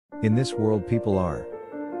In this world, people are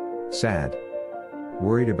sad,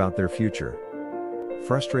 worried about their future,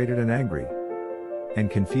 frustrated and angry,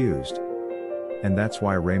 and confused. And that's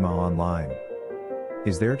why Rhema Online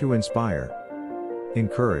is there to inspire,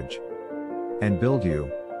 encourage, and build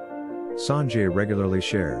you. Sanjay regularly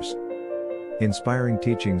shares inspiring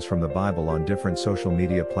teachings from the Bible on different social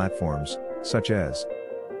media platforms, such as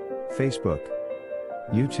Facebook,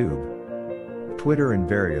 YouTube, Twitter, and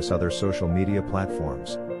various other social media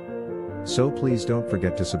platforms. So please don't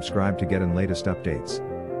forget to subscribe to get in latest updates.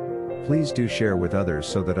 Please do share with others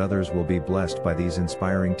so that others will be blessed by these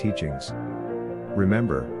inspiring teachings.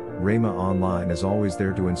 Remember, Rhema Online is always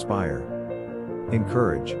there to inspire,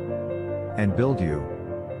 encourage, and build you.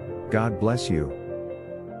 God bless you.